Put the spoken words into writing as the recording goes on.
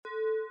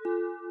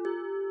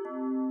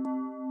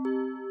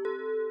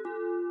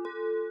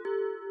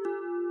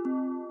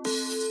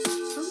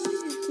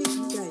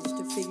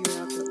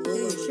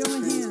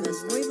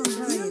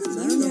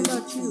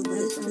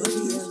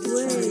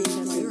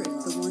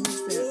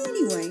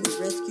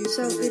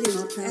So it is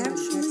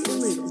actually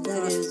illegal.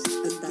 That is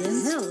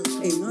against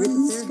a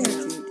written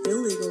statute,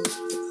 illegal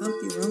to pump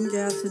your own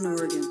gas in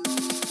Oregon.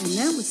 And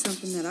that was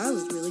something that I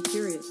was really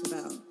curious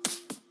about.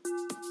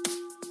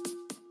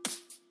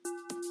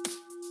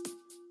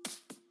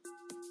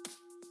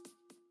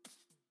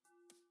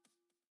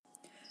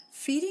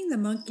 Feeding the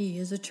monkey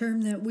is a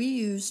term that we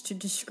use to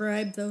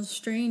describe those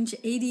strange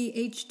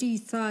ADHD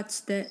thoughts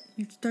that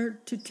you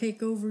start to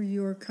take over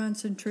your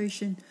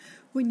concentration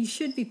when you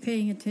should be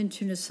paying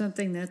attention to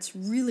something that's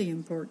really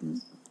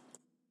important.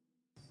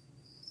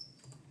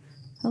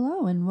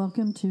 Hello and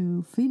welcome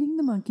to Feeding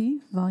the Monkey,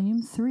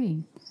 Volume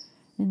 3.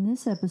 In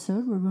this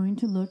episode, we're going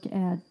to look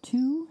at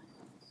two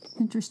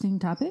interesting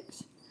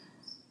topics.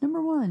 Number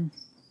one,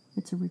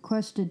 it's a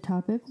requested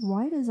topic.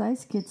 Why does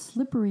ice get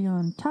slippery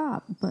on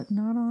top but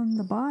not on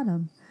the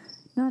bottom?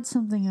 Not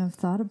something I've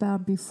thought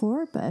about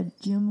before,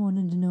 but Jim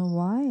wanted to know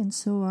why, and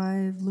so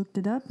I've looked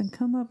it up and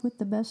come up with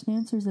the best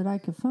answers that I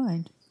could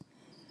find.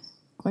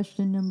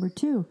 Question number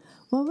two,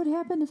 what would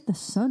happen if the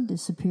sun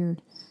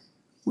disappeared?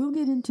 We'll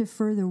get into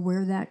further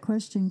where that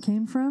question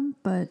came from,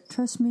 but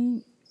trust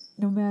me,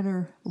 no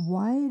matter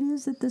why it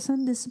is that the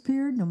sun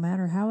disappeared, no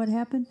matter how it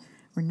happened,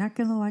 we're not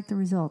going to like the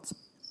results.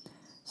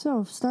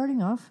 So,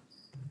 starting off,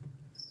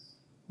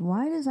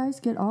 why does ice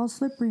get all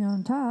slippery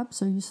on top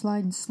so you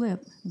slide and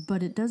slip,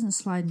 but it doesn't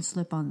slide and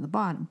slip on the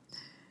bottom?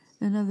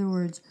 In other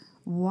words,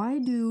 why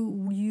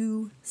do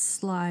you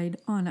slide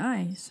on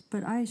ice,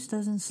 but ice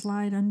doesn't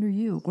slide under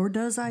you? Or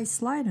does ice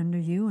slide under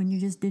you and you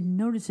just didn't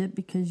notice it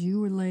because you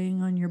were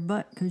laying on your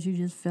butt because you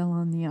just fell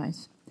on the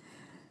ice?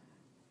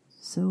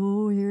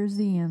 So here's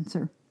the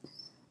answer.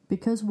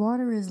 Because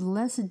water is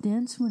less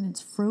dense when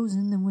it's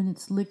frozen than when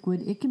it's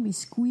liquid, it can be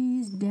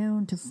squeezed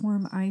down to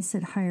form ice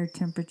at higher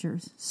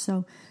temperatures.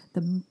 So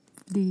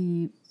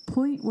the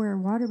point where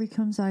water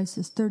becomes ice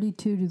is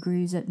 32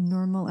 degrees at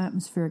normal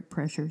atmospheric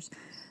pressures.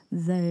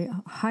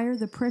 The higher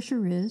the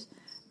pressure is,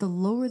 the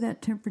lower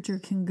that temperature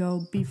can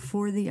go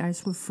before the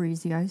ice will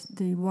freeze.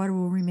 The water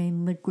will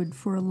remain liquid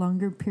for a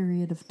longer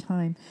period of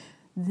time.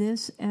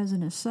 This, as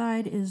an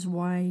aside, is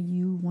why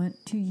you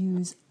want to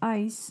use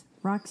ice,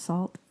 rock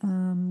salt,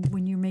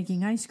 when you're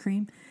making ice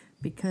cream,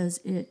 because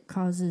it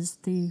causes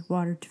the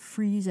water to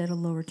freeze at a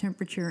lower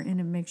temperature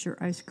and it makes your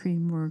ice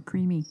cream more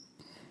creamy.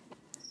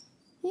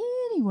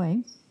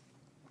 Anyway,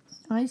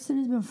 ice that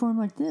has been formed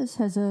like this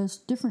has a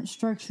different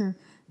structure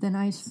than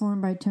ice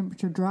formed by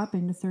temperature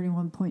dropping to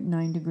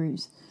 31.9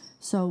 degrees.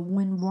 So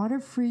when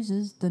water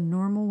freezes the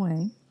normal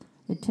way,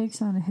 it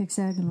takes on a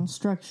hexagonal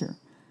structure.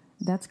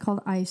 That's called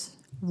ice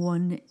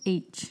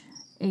 1H,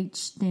 H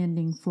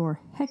standing for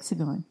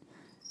hexagon.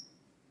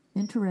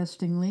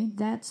 Interestingly,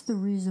 that's the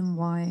reason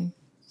why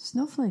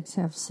snowflakes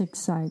have 6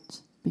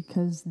 sides,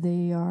 because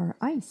they are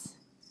ice.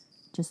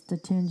 Just a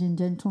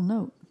tangential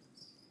note.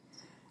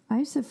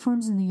 Ice that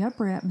forms in the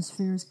upper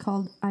atmosphere is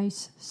called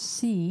ice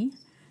C,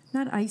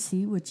 not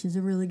icy, which is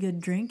a really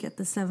good drink at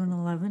the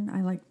 7-Eleven.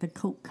 I like the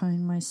Coke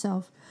kind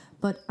myself,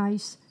 but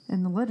ice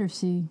and the letter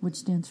C, which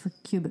stands for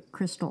cubic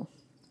crystal.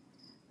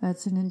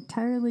 That's an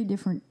entirely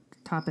different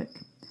topic.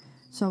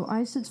 So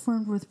ice that's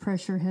formed with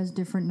pressure has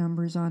different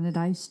numbers on it.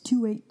 Ice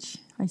 2H,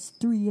 ice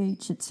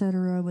 3H,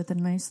 etc., with a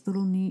nice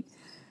little neat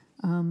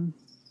Roman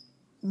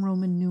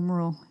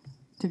numeral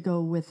to go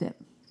with it.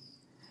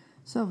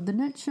 So the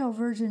nutshell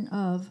version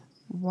of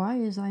why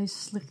is ice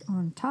slick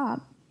on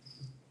top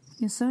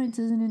is science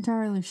isn't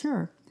entirely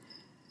sure.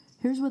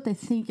 Here's what they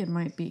think it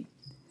might be.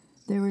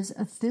 There is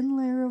a thin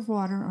layer of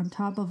water on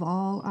top of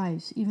all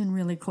ice, even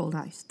really cold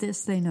ice.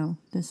 This they know.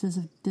 This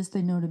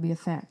they know to be a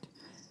fact.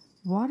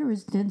 Water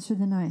is denser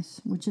than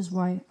ice, which is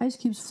why ice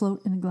cubes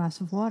float in a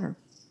glass of water.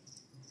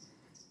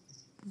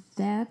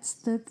 That's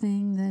the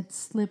thing that's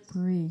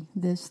slippery,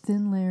 this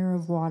thin layer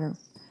of water.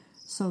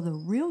 So the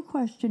real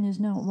question is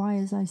not why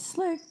is ice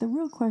slick? The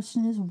real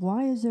question is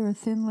why is there a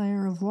thin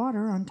layer of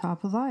water on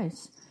top of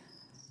ice?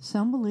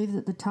 Some believe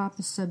that the top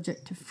is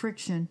subject to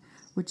friction,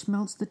 which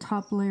melts the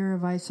top layer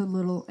of ice a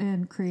little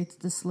and creates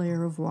this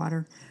layer of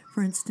water.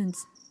 For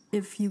instance,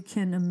 if you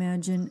can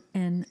imagine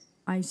an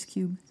ice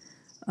cube,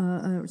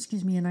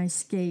 an ice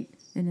skate,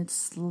 and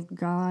it's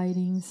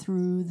gliding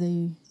through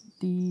the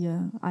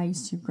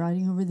ice. You're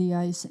gliding over the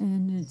ice,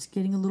 and it's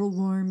getting a little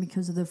warm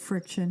because of the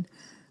friction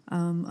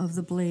of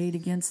the blade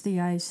against the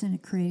ice, and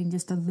it creating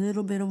just a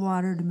little bit of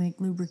water to make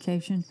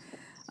lubrication.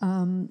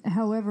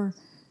 However,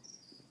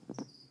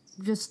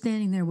 just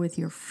standing there with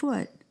your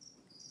foot,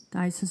 the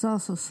ice is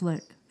also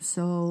slick.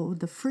 So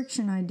the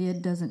friction idea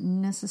doesn't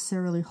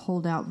necessarily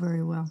hold out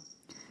very well.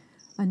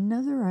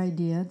 Another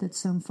idea that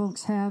some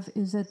folks have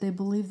is that they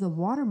believe the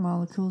water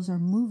molecules are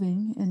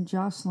moving and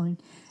jostling,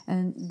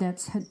 and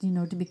that's,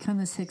 to become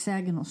this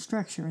hexagonal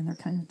structure, and they're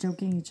kind of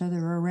joking each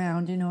other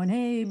around, and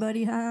hey,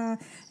 buddy, ha,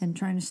 and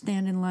trying to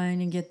stand in line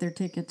and get their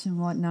tickets and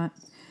whatnot.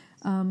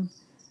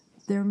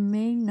 There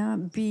may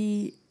not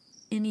be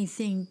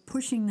anything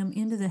pushing them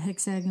into the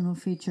hexagonal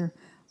feature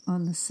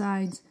on the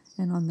sides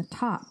and on the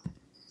top.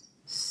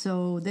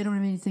 So they don't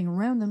have anything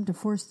around them to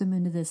force them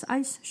into this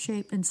ice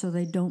shape, and so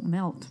they don't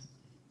melt.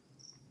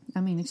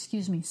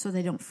 so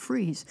they don't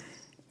freeze.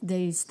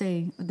 They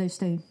stay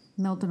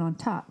melted on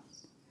top.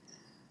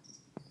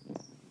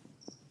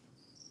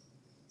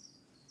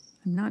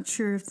 I'm not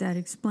sure if that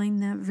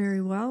explained that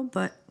very well,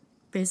 but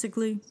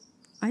basically,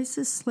 ice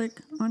is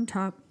slick on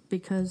top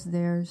because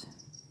there's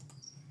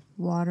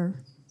water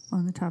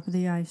on the top of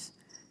the ice,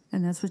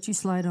 and that's what you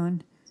slide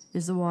on,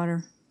 is the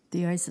water.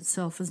 The ice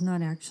itself is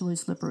not actually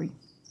slippery.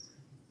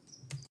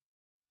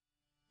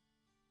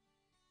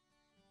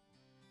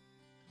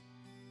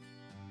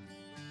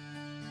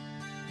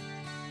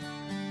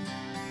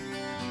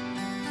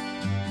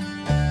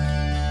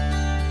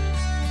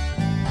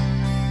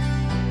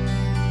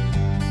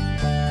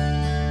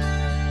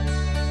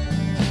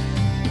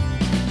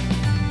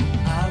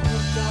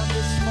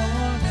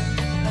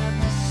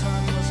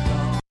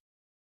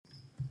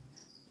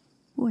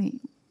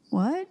 Wait,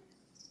 what?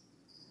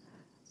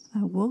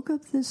 I woke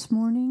up this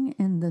morning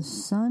and the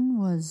sun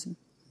was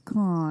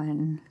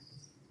gone.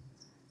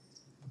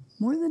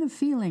 More Than a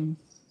Feeling.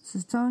 It's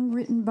a song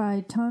written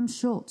by Tom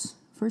Schultz,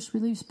 first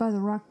released by the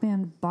rock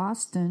band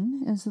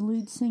Boston as the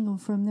lead single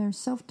from their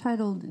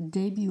self-titled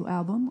debut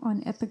album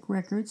on Epic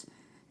Records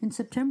in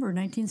September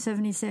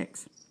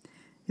 1976.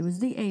 It was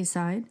the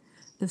A-side.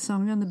 The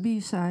song on the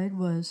B-side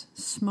was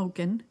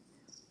Smokin'.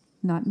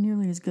 Not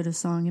nearly as good a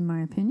song in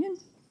my opinion.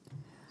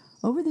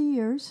 Over the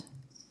years,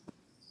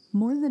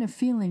 More Than a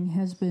Feeling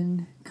has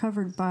been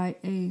covered by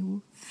a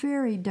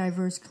very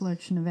diverse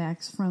collection of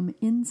acts from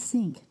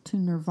NSYNC to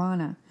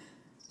Nirvana.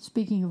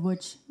 Speaking of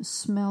which,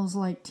 Smells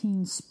Like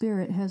Teen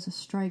Spirit has a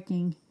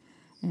striking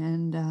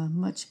and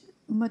much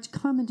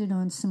commented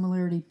on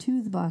similarity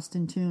to the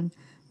Boston tune,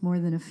 More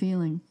Than a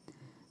Feeling.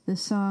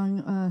 This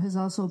song has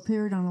also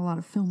appeared on a lot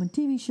of film and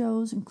TV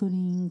shows,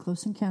 including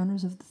Close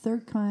Encounters of the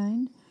Third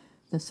Kind,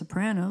 The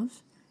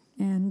Sopranos,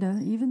 and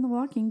even The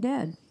Walking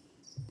Dead.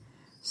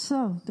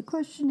 So, the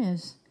question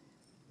is,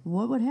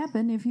 what would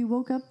happen if you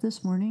woke up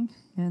this morning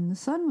and the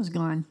sun was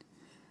gone?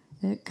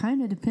 It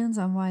kind of depends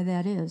on why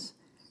that is.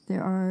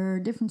 There are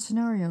different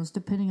scenarios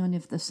depending on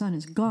if the sun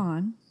is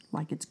gone,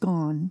 like it's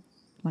gone,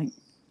 like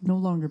no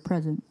longer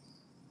present,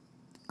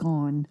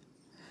 gone.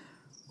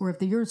 Or if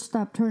the earth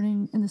stopped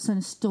turning and the sun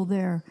is still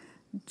there,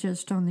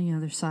 just on the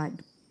other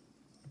side.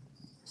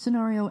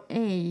 Scenario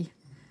A,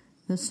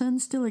 the sun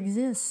still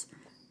exists,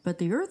 but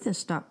the earth has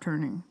stopped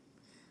turning.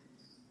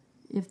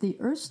 If the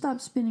Earth stopped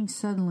spinning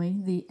suddenly,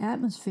 the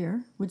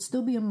atmosphere would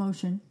still be in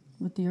motion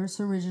with the Earth's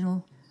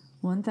original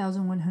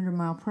 1,100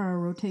 mile per hour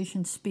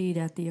rotation speed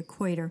at the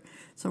equator.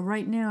 So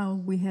right now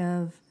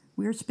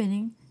we're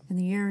spinning and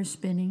the air is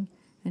spinning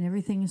and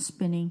everything is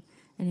spinning.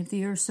 And if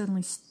the Earth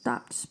suddenly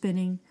stopped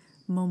spinning,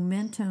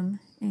 momentum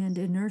and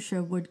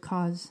inertia would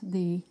cause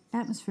the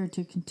atmosphere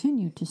to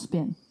continue to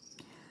spin.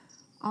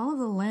 All of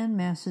the land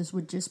masses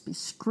would just be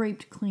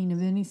scraped clean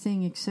of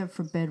anything except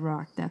for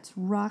bedrock. That's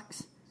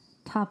rocks,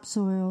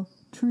 topsoil,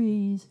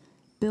 trees,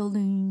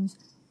 buildings,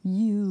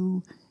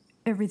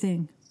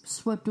 everything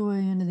swept away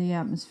into the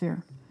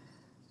atmosphere.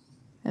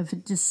 If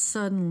it just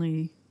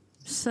suddenly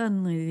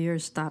the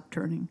earth stopped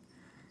turning.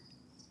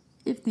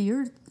 If the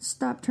earth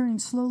stopped turning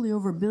slowly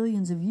over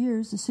billions of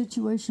years, the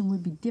situation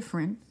would be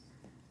different.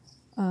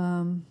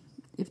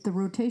 If the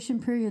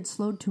rotation period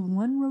slowed to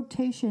one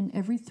rotation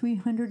every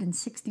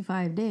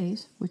 365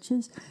 days, which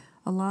is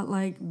a lot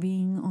like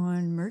being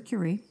on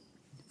Mercury,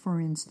 for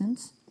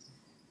instance,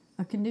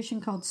 a condition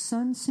called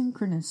sun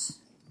synchronous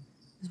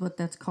is what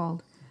that's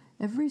called.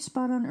 Every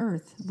spot on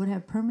Earth would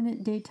have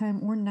permanent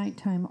daytime or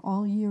nighttime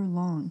all year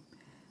long.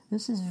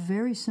 This is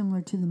very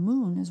similar to the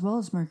moon as well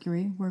as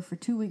Mercury, where for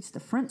 2 weeks the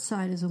front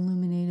side is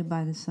illuminated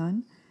by the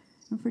sun,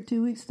 and for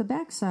 2 weeks the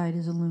back side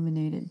is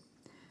illuminated.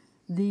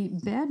 The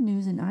bad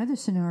news in either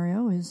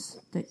scenario is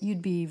that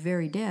you'd be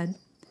very dead,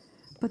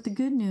 but the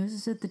good news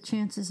is that the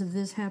chances of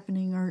this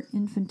happening are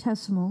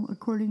infinitesimal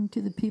according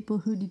to the people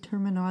who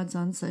determine odds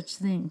on such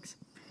things.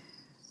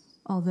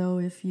 Although,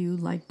 if you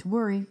like to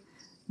worry,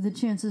 the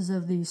chances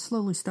of the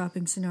slowly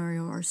stopping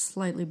scenario are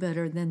slightly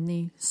better than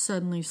the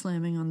suddenly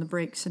slamming on the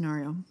brake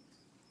scenario.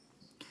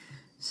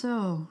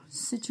 So,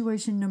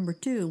 situation number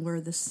 2,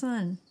 where the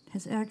sun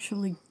has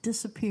actually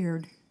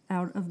disappeared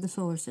out of the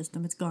solar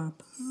system. It's gone.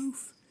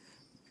 Poof.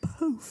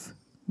 Poof.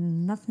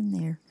 Nothing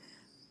there.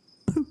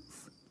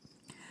 Poof.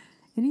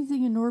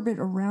 Anything in orbit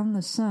around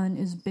the sun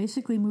is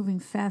basically moving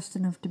fast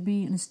enough to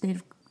be in a state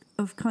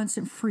of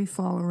constant free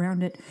fall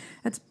around it.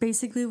 That's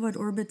basically what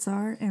orbits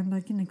are, and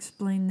I can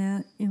explain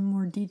that in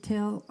more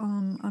detail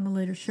on a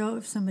later show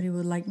if somebody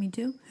would like me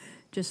to.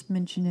 Just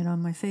mention it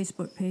on my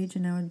Facebook page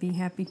and I would be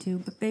happy to.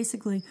 But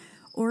basically,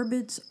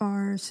 orbits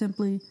are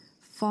simply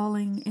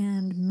falling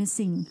and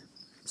missing.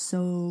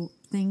 So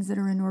things that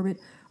are in orbit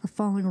are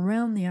falling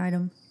around the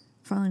item,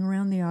 falling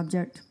around the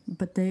object,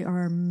 but they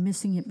are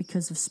missing it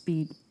because of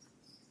speed.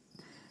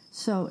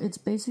 So it's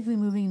basically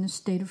moving in a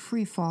state of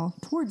free fall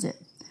towards it.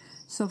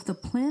 So if the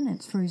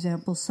planets, for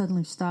example,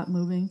 suddenly stop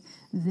moving,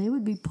 they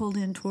would be pulled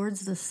in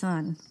towards the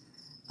sun.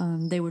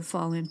 They would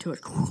fall into it.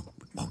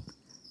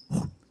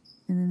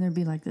 And then there'd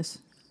be like this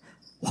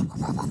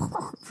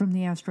from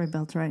the asteroid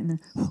belt, right? And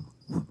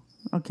then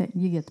Okay,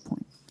 you get the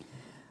point.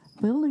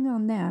 Building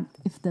on that,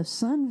 if the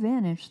sun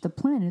vanished, the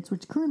planets,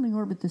 which currently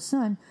orbit the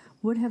sun,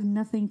 would have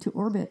nothing to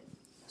orbit.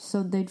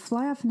 So they'd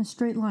fly off in a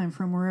straight line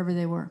from wherever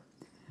they were.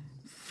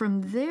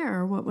 From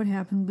there, what would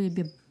happen would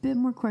be a bit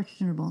more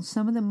questionable.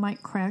 Some of them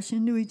might crash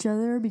into each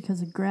other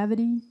because of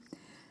gravity.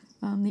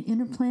 The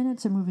inner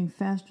planets are moving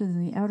faster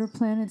than the outer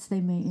planets.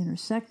 They may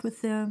intersect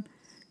with them.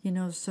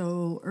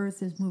 So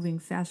Earth is moving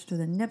faster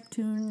than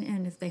Neptune,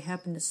 and if they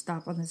happen to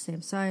stop on the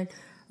same side,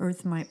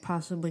 Earth might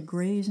possibly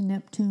graze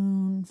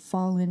Neptune,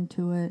 fall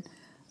into it.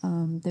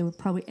 They would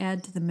probably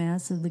add to the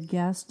mass of the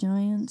gas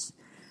giants.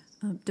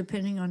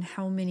 Depending on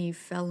how many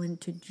fell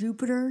into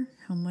Jupiter,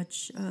 how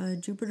much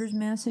Jupiter's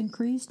mass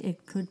increased,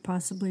 it could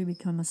possibly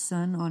become a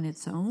sun on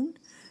its own,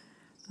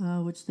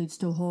 which leads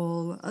to a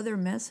whole other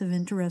mess of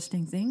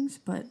interesting things.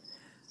 But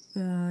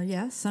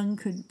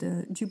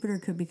Jupiter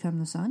could become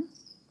the sun.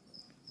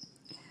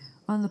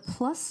 On the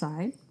plus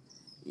side,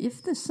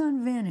 if the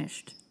sun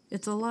vanished,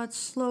 it's a lot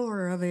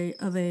slower of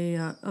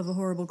a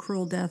horrible,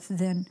 cruel death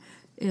than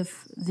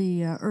if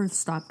the Earth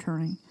stopped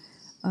turning.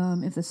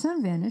 If the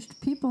sun vanished,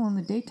 people on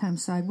the daytime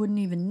side wouldn't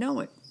even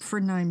know it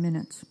for 9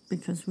 minutes,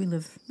 because we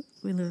live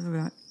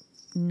about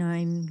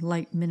 9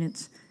 light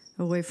minutes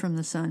away from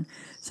the sun.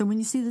 So when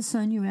you see the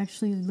sun, you're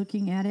actually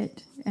looking at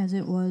it as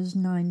it was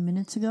 9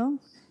 minutes ago.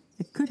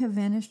 It could have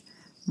vanished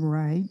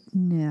right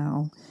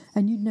now,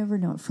 and you'd never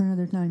know it for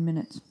another 9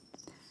 minutes.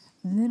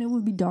 And then it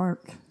would be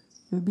dark.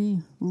 It would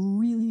be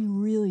really,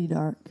 really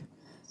dark.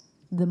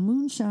 The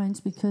moon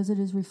shines because it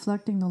is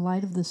reflecting the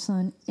light of the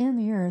sun and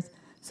the earth.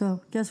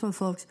 So guess what,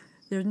 folks?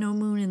 There's no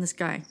moon in the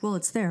sky. Well,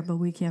 it's there, but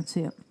we can't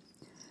see it.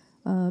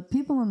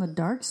 People on the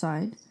dark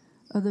side,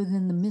 other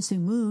than the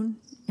missing moon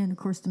and, of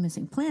course, the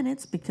missing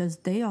planets, because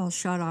they all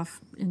shot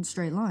off in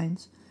straight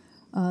lines,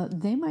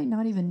 they might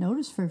not even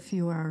notice for a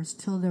few hours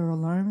till their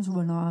alarms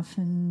went off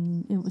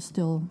and it was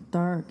still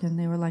dark. And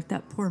they were like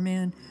that poor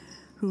man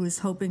who is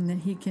hoping that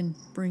he can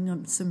bring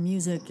up some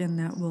music and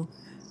that will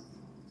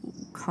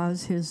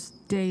cause his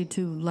day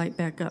to light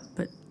back up,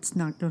 but it's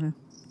not going to.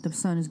 The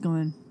sun is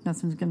gone.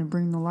 Nothing's going to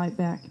bring the light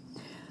back.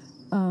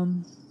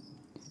 Where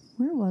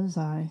was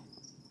I?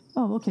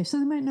 Oh, okay, so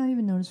they might not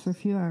even notice for a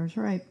few hours,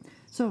 right?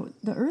 So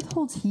the Earth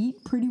holds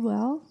heat pretty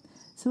well,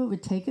 so it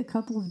would take a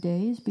couple of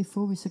days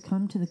before we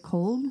succumb to the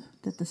cold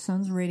that the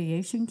sun's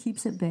radiation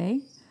keeps at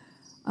bay.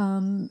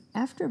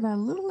 After about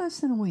a little less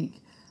than a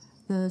week,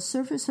 the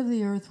surface of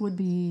the Earth would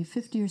be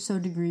 50 or so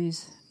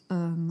degrees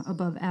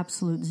above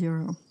absolute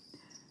zero.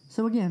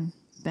 So again,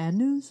 bad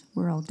news,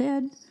 we're all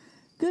dead.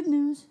 Good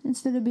news,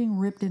 instead of being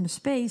ripped into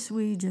space,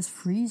 we just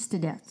freeze to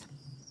death.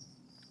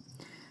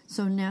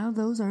 So now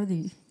those are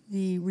the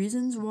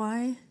reasons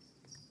why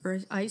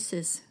ice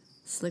is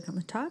slick on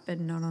the top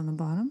and not on the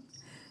bottom.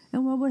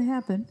 And what would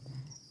happen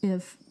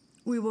if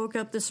we woke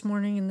up this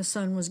morning and the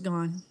sun was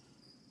gone?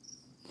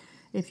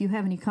 If you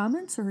have any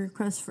comments or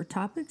requests for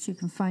topics, you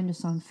can find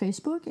us on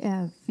Facebook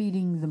at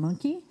Feeding the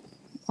Monkey,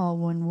 all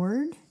one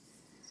word.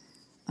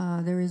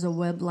 There is a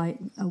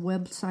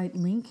website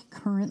link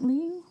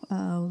currently.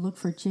 Look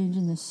for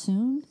changing this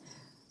soon.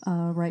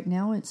 Right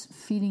now it's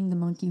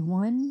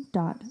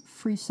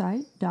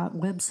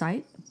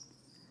feedingthemonkey1.freesite.website.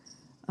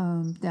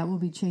 That will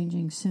be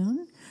changing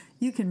soon.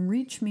 You can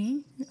reach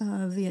me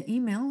via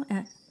email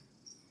at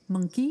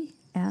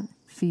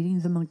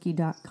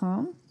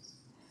monkey@feedingthemonkey.com.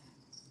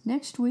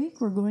 Next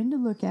week, we're going to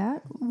look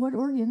at what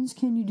organs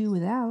can you do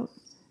without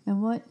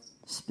and what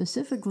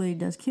specifically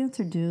does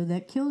cancer do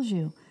that kills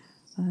you.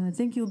 I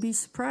think you'll be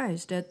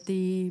surprised at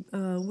the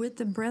width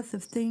and breadth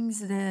of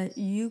things that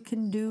you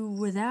can do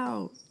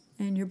without,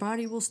 and your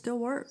body will still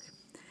work.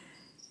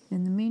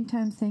 In the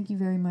meantime, thank you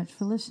very much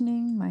for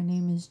listening. My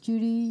name is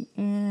Judy,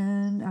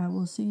 and I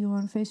will see you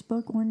on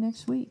Facebook or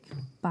next week.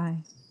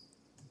 Bye.